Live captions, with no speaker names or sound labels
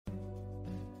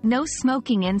No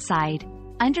smoking inside.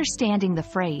 Understanding the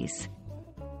phrase.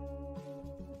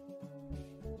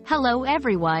 Hello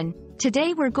everyone.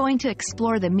 Today we're going to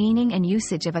explore the meaning and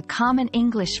usage of a common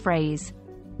English phrase,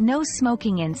 no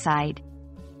smoking inside.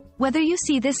 Whether you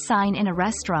see this sign in a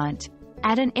restaurant,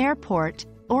 at an airport,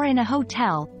 or in a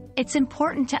hotel, it's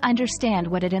important to understand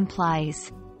what it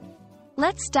implies.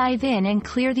 Let's dive in and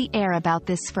clear the air about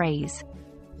this phrase.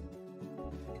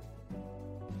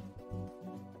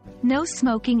 No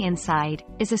smoking inside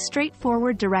is a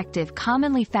straightforward directive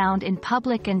commonly found in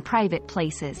public and private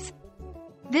places.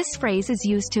 This phrase is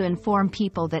used to inform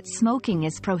people that smoking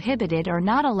is prohibited or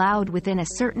not allowed within a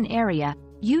certain area,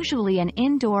 usually an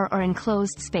indoor or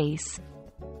enclosed space.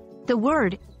 The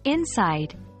word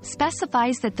inside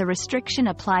specifies that the restriction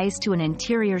applies to an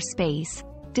interior space,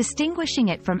 distinguishing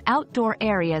it from outdoor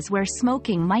areas where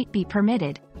smoking might be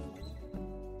permitted.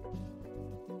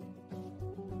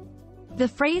 The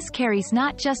phrase carries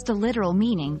not just a literal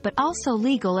meaning but also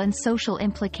legal and social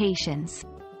implications.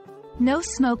 No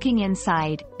smoking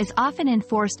inside is often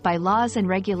enforced by laws and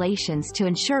regulations to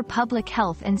ensure public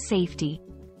health and safety.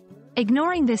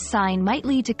 Ignoring this sign might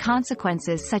lead to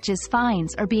consequences such as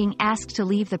fines or being asked to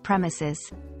leave the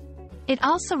premises. It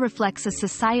also reflects a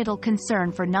societal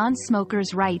concern for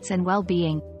non-smokers' rights and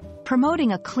well-being,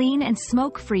 promoting a clean and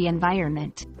smoke-free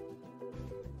environment.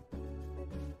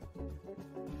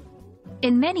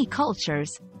 In many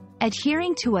cultures,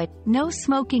 adhering to a "no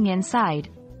smoking inside"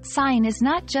 sign is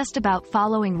not just about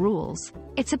following rules,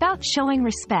 it's about showing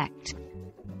respect.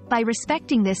 By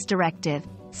respecting this directive,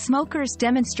 smokers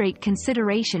demonstrate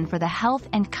consideration for the health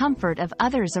and comfort of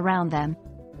others around them.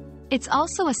 It's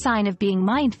also a sign of being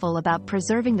mindful about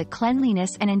preserving the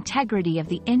cleanliness and integrity of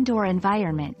the indoor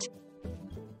environment.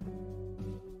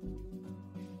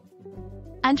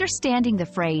 Understanding the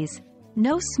phrase,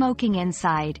 "no smoking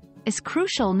inside," is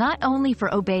crucial not only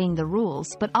for obeying the rules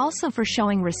but also for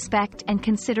showing respect and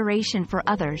consideration for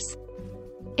others.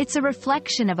 It's a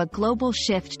reflection of a global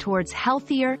shift towards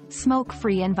healthier,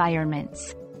 smoke-free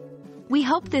environments. We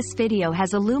hope this video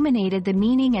has illuminated the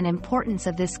meaning and importance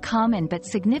of this common but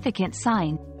significant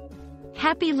sign.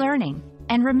 Happy learning,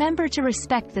 and remember to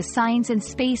respect the signs and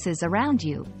spaces around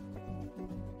you.